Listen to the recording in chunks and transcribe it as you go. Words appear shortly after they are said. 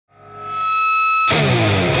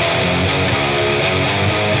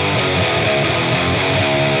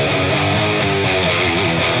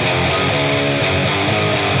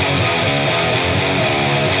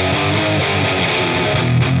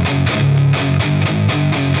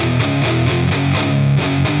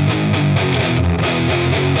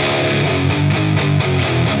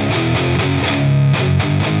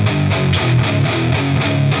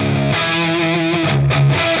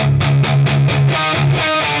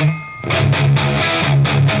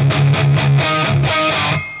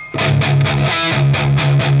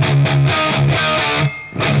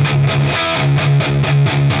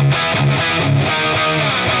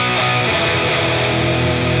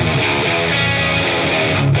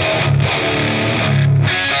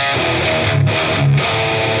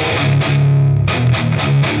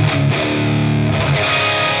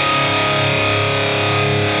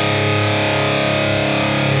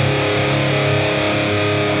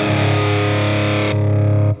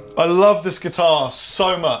I love this guitar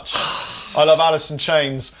so much. I love Alice in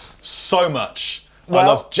Chains so much. I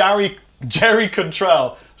love Jerry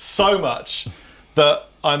Cantrell so much that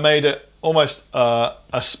I made it almost a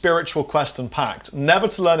spiritual quest and pact. Never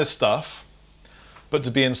to learn his stuff, but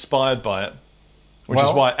to be inspired by it. Which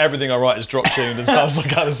is why everything I write is drop-tuned and sounds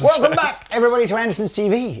like Alice in Chains. Welcome back, everybody, to Andertons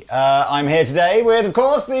TV. I'm here today with, of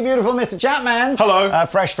course, the beautiful Mr. Chapman. Hello.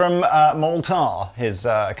 Fresh from Malta, his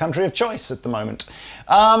country of choice at the moment.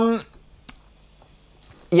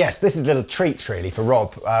 Yes, this is a little treat, really, for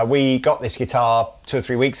Rob. We got this guitar 2 or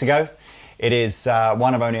 3 weeks ago. It is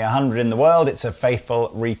one of only 100 in the world. It's a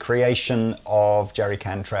faithful recreation of Jerry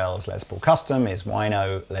Cantrell's Les Paul Custom, his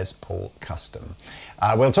Wino Les Paul Custom.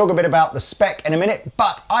 We'll talk a bit about the spec in a minute,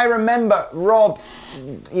 but I remember Rob,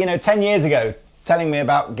 10 years ago, telling me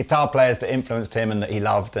about guitar players that influenced him and that he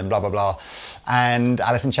loved and blah, blah, blah. And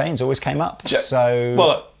Alice in Chains always came up,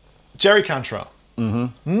 Jerry Cantrell,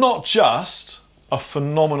 not just a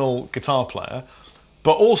phenomenal guitar player,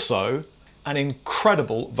 but also an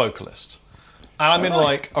incredible vocalist. And I mean,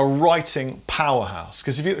 like, a writing powerhouse.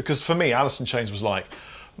 Because for me, Alice in Chains was like,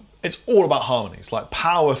 it's all about harmonies, like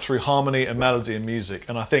power through harmony and melody and music.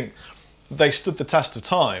 And I think they stood the test of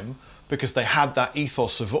time because they had that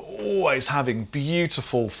ethos of always having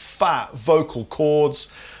beautiful, fat vocal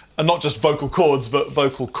chords, and not just vocal chords, but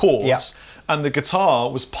vocal chords. Yep. And the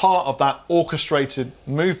guitar was part of that orchestrated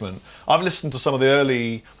movement. I've listened to some of the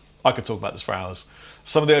early, I could talk about this for hours,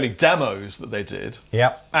 some of the early demos that they did.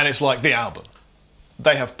 Yep. And it's like the album.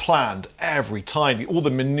 They have planned every tiny, all the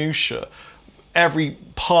minutiae, every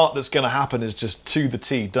part that's going to happen is just to the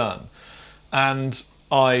T done. And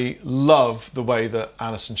I love the way that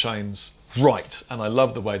Alice in Chains write, and I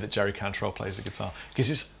love the way that Jerry Cantrell plays the guitar,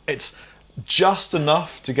 because it's just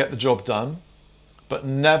enough to get the job done, but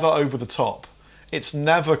never over the top. It's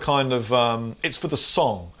never kind of, it's for the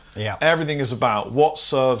song. Yeah. Everything is about what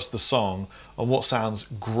serves the song and what sounds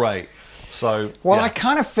great. So, I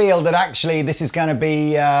kind of feel that actually this is going to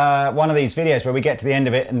be one of these videos where we get to the end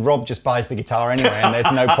of it and Rob just buys the guitar anyway and there's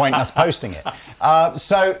no point in us posting it.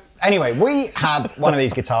 So anyway, we have one of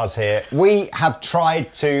these guitars here. We have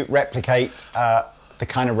tried to replicate the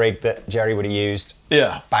kind of rig that Jerry would have used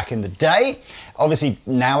back in the day. Obviously,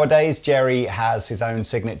 nowadays, Jerry has his own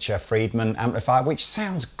signature Friedman amplifier, which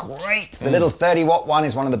sounds great. The little 30-watt one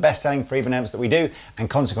is one of the best-selling Friedman amps that we do, and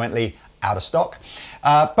consequently, out of stock.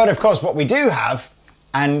 But of course, what we do have,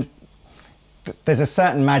 and there's a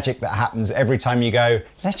certain magic that happens every time you go,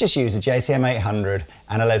 let's just use a JCM 800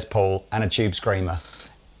 and a Les Paul and a Tube Screamer.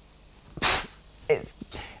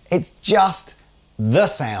 It's just the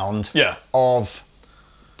sound of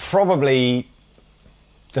probably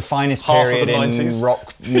the finest period in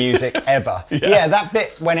rock music ever. Yeah, that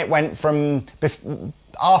bit when it went from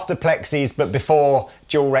after plexis but before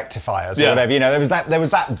dual rectifiers or whatever, there was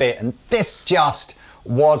that bit, and this just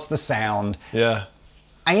was the sound. Yeah.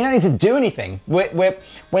 And you don't need to do anything.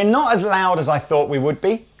 We're not as loud as I thought we would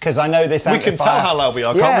be, because I know this amplifier. We can tell how loud we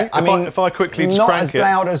are, can't we? If I quickly just crank it. Not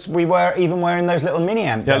as loud as we were even wearing those little mini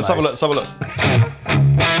amp demos. Yeah, let's have a look,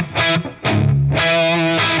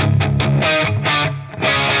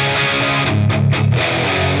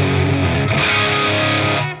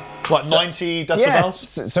 Like 90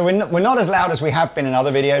 decibels? Yeah, so we're not as loud as we have been in other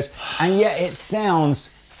videos, and yet it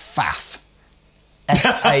sounds faff.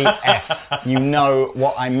 F-A-F. You know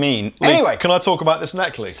what I mean. Anyway. Can I talk about this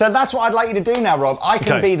neck, Lee? So that's what I'd like you to do now, Rob. I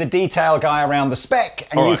can be the detail guy around the spec,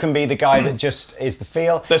 and you can be the guy that just is the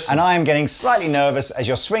feel. Listen. And I am getting slightly nervous as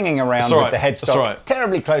you're swinging around with the headstock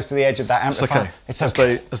terribly close to the edge of that amplifier. It's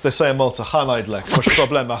okay. As they say in Malta,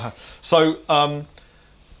 So,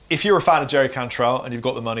 if you're a fan of Jerry Cantrell and you've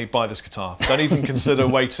got the money, buy this guitar. Don't even consider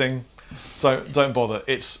waiting. Don't bother.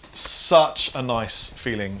 It's such a nice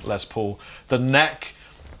feeling Les Paul. The neck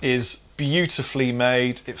is beautifully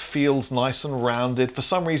made. It feels nice and rounded. For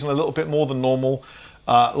some reason, a little bit more than normal.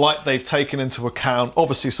 Like they've taken into account,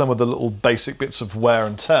 obviously, some of the little basic bits of wear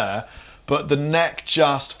and tear, but the neck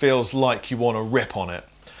just feels like you want to rip on it.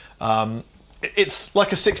 It's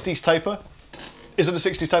like a 60s taper. Is it a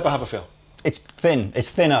 60s taper? Have a feel. It's thin. It's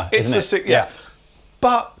thinner, isn't it? Yeah.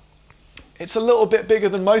 But it's a little bit bigger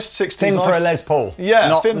than most 60s. Thin for a Les Paul.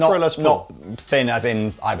 Yeah, thin for a Les Paul. Not thin as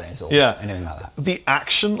in Ibanez or anything like that. The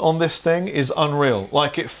action on this thing is unreal.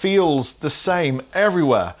 Like, it feels the same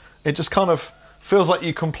everywhere. It just kind of feels like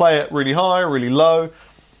you can play it really high, really low.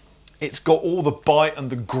 It's got all the bite and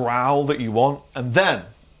the growl that you want. And then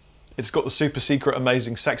it's got the super secret,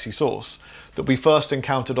 amazing, sexy sauce that we first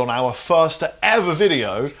encountered on our first ever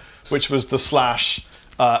video, which was the Slash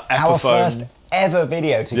Epiphone. Our first ever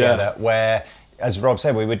video together where as Rob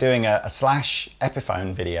said, we were doing a Slash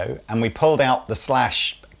Epiphone video, and we pulled out the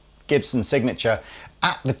Slash Gibson signature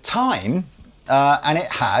at the time, and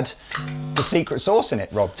it had the secret sauce in it.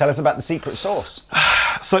 Rob, tell us about the secret sauce.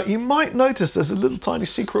 So you might notice there's a little tiny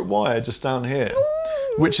secret wire just down here,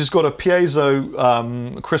 which has got a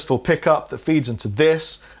piezo crystal pickup that feeds into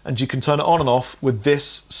this, and you can turn it on and off with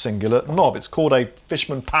this singular knob. It's called a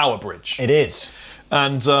Fishman Powerbridge. It is.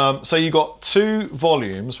 And so you got 2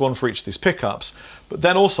 volumes, one for each of these pickups, but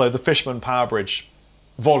then also the Fishman Powerbridge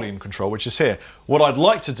volume control, which is here. What I'd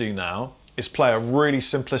like to do now is play a really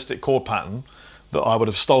simplistic chord pattern that I would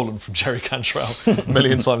have stolen from Jerry Cantrell a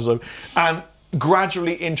million times over, and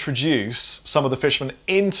gradually introduce some of the Fishman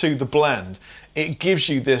into the blend. It gives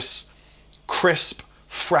you this crisp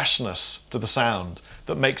freshness to the sound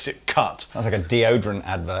that makes it cut. Sounds like a deodorant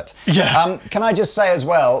advert. Yeah. Can I just say as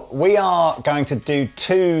well, we are going to do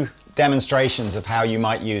 2 demonstrations of how you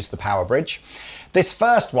might use the Powerbridge. This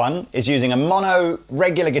first one is using a mono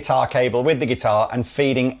regular guitar cable with the guitar and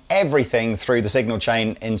feeding everything through the signal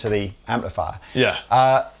chain into the amplifier.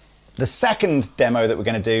 Yeah. The second demo that we're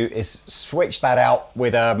going to do is switch that out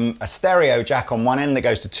with a stereo jack on one end that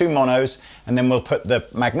goes to 2 monos, and then we'll put the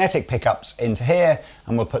magnetic pickups into here,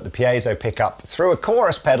 and we'll put the piezo pickup through a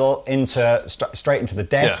chorus pedal into straight into the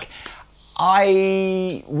desk.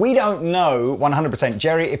 Yeah. We don't know 100%.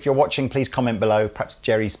 Jerry, if you're watching, please comment below. Perhaps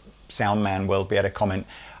Jerry's sound man will be able to comment.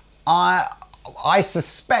 I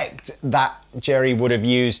suspect that Jerry would have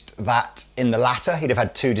used that in the latter. He'd have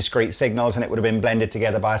had 2 discrete signals and it would have been blended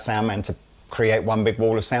together by a sound man to create one big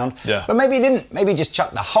wall of sound. Yeah. But maybe he didn't. Maybe he just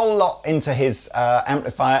chucked the whole lot into his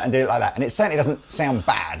amplifier and did it like that. And it certainly doesn't sound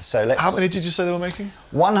bad. So let's... How many did you say they were making?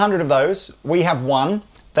 100 of those. We have 1.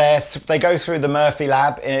 They go through the Murphy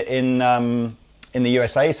lab in the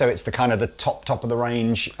USA. So it's the kind of the top of the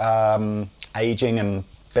range aging and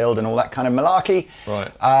build and all that kind of malarkey. Right.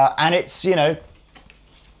 And it's, you know,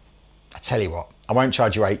 I tell you what, I won't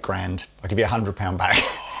charge you £8,000. I'll give you £100 back.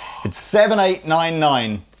 It's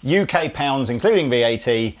 7,899 UK pounds, including VAT.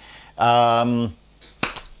 It's a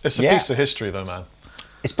piece of history though, man.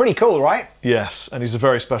 It's pretty cool, right? Yes, and he's a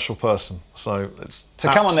very special person. So it's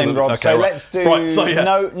come on then, Rob. Okay, so right. Let's do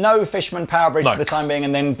no Fishman Powerbridge for the time being,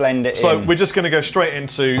 and then blend it in. So we're just going to go straight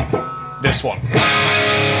into this one.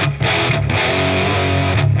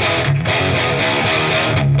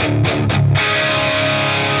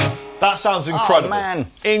 That sounds incredible. Oh man,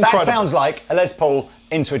 incredible. That sounds like a Les Paul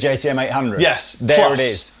into a JCM 800. Yes, there it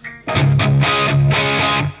is.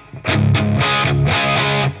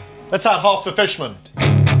 Let's add half the Fishman.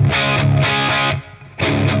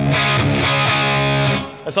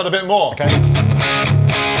 Let's add a bit more. Okay.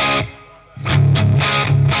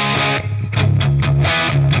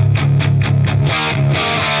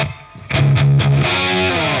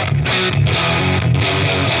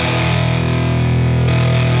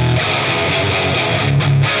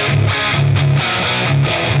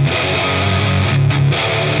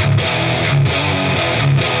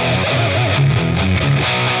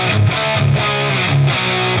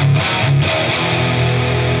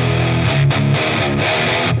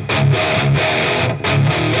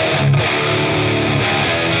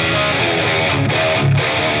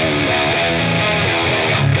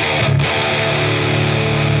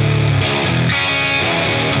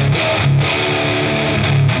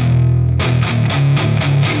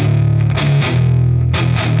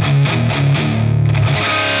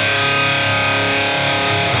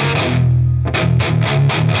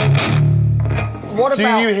 Do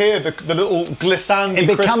you hear the little glissandi, It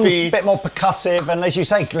becomes crispy... a bit more percussive, and as you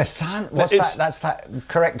say, glissant. What's that? That's that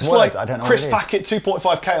correct word. Like I don't know. crisp what it is. packet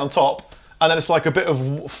 2.5K on top, and then it's like a bit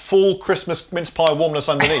of full Christmas mince pie warmness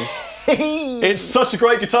underneath. It's such a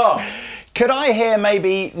great guitar. Could I hear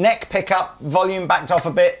maybe neck pickup, volume backed off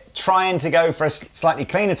a bit, trying to go for a slightly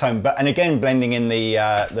cleaner tone, and again blending in the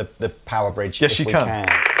Powerbridge? Yes, you can.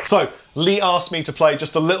 So Lee asked me to play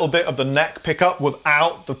just a little bit of the neck pickup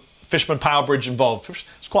without the Fishman Powerbridge involved.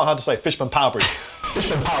 It's quite hard to say, Fishman Powerbridge.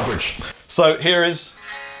 Fishman Powerbridge. So here is...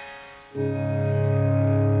 And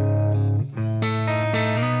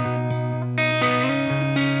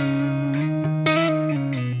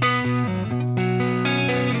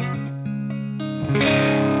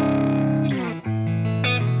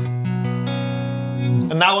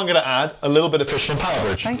now I'm going to add a little bit of Fishman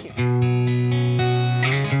Powerbridge. Thank you.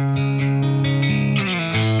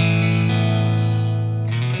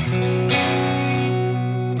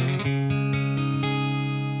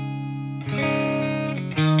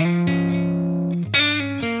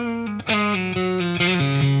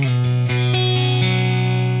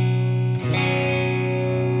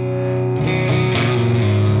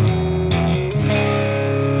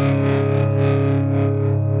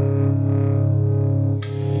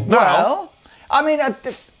 I mean,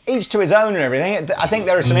 each to his own and everything. I think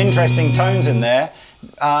there are some interesting tones in there.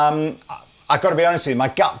 I've got to be honest with you, my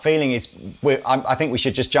gut feeling is I think we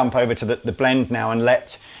should just jump over to the blend now and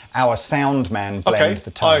let our sound man blend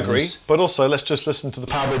the tones. I agree, but also let's just listen to the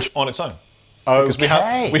Powerbridge on its own. Okay.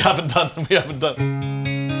 Because we haven't done.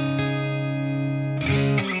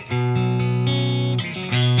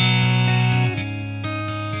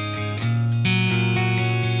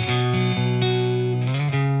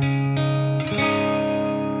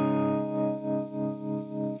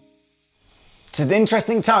 It's an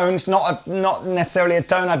interesting tone. It's not necessarily a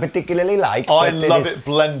tone I particularly like. I love it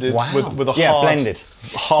blended with a hard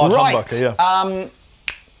humbucker. Yeah.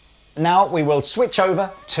 Now we will switch over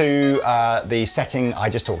to the setting I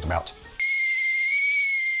just talked about.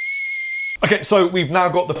 Okay, so we've now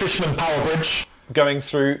got the Fishman Powerbridge going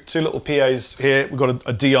through 2 little PAs here. We've got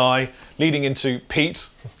a DI leading into Pete.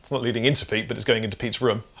 It's not leading into Pete, but it's going into Pete's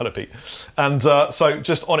room. Hello, Pete. And so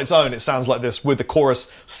just on its own, it sounds like this with the chorus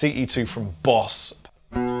CE2 from Boss.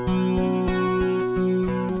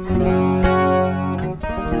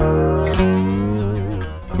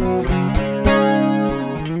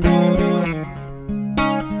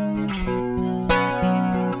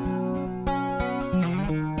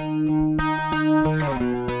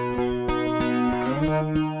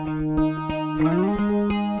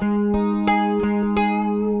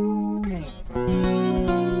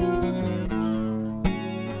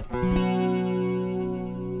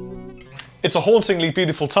 It's a hauntingly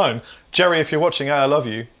beautiful tone. Jerry, if you're watching, A, I love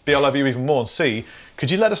you. B, I love you even more. And C,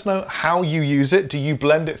 could you let us know how you use it? Do you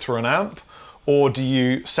blend it through an amp? Or do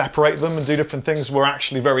you separate them and do different things? We're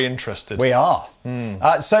actually very interested. We are.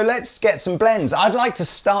 So let's get some blends. I'd like to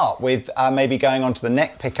start with maybe going onto the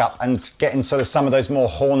neck pickup and getting sort of some of those more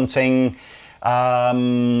haunting,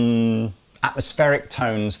 atmospheric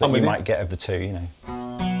tones that you might get of the two, you know.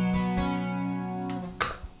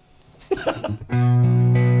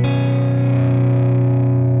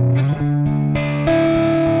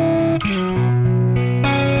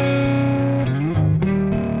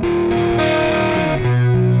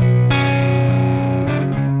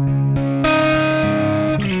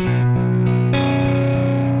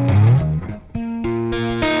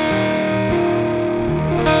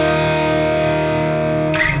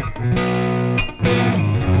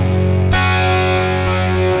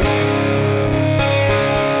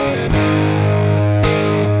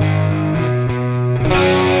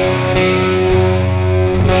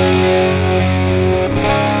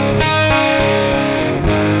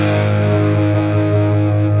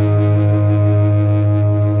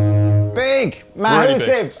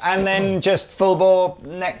 Massive, and then just full bore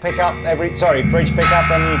neck pickup bridge pickup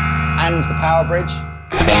and the power bridge.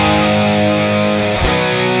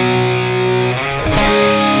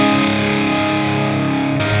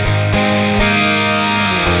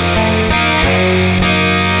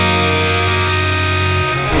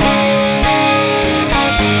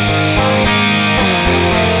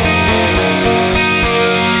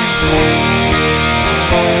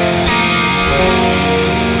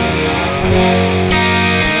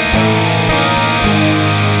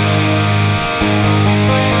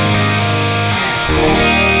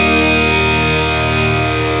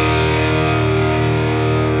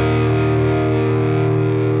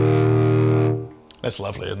 It's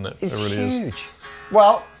lovely, isn't it? It's it really huge. Is.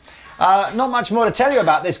 Well, not much more to tell you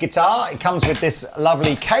about this guitar. It comes with this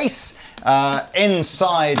lovely case.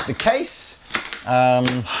 Inside the case,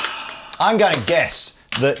 I'm going to guess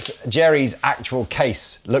that Jerry's actual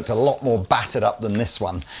case looked a lot more battered up than this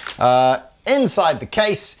one. Inside the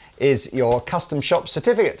case is your custom shop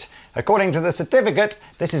certificate. According to the certificate,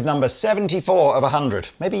 this is number 74 of 100.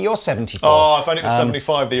 Maybe you're 74. Oh, I found it was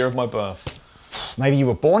 75, the year of my birth. Maybe you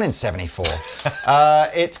were born in 74.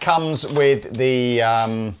 It comes with the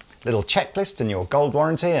little checklist and your gold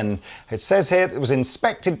warranty, and it says here it was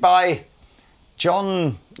inspected by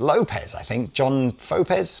John Lopez, I think. John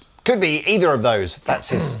Fopez? Could be either of those. That's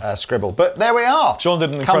his scribble. But there we are. John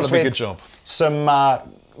did an incredibly good job. Some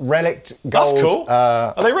relict gold. That's cool.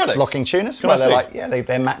 Are they relics? Locking tuners. Well, they're like, yeah,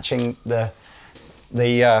 they're matching the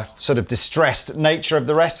sort of distressed nature of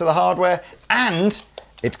the rest of the hardware. And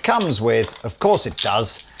it comes with, of course it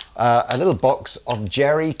does, a little box of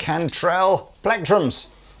Jerry Cantrell plectrums.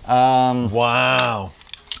 Wow.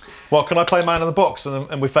 Well, can I play Man in the Box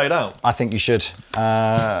and we fade out? I think you should.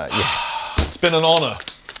 Yes. It's been an honour.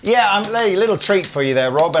 Yeah, a little treat for you there,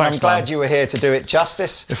 Rob, and I'm glad you were here to do it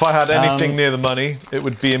justice. If I had anything near the money, it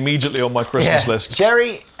would be immediately on my Christmas list.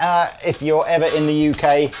 Jerry, if you're ever in the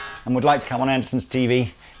UK and would like to come on Andertons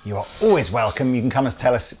TV, you are always welcome. You can come and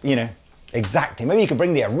tell us, you know, Exactly. Maybe you could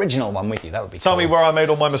bring the original one with you. That would be Tell me where I made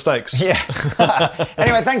all my mistakes. Yeah.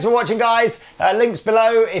 Anyway, thanks for watching, guys. Links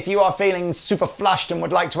below if you are feeling super flushed and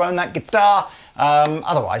would like to own that guitar.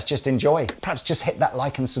 Otherwise, just enjoy. Perhaps just hit that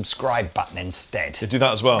like and subscribe button instead. You do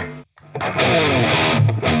that as well.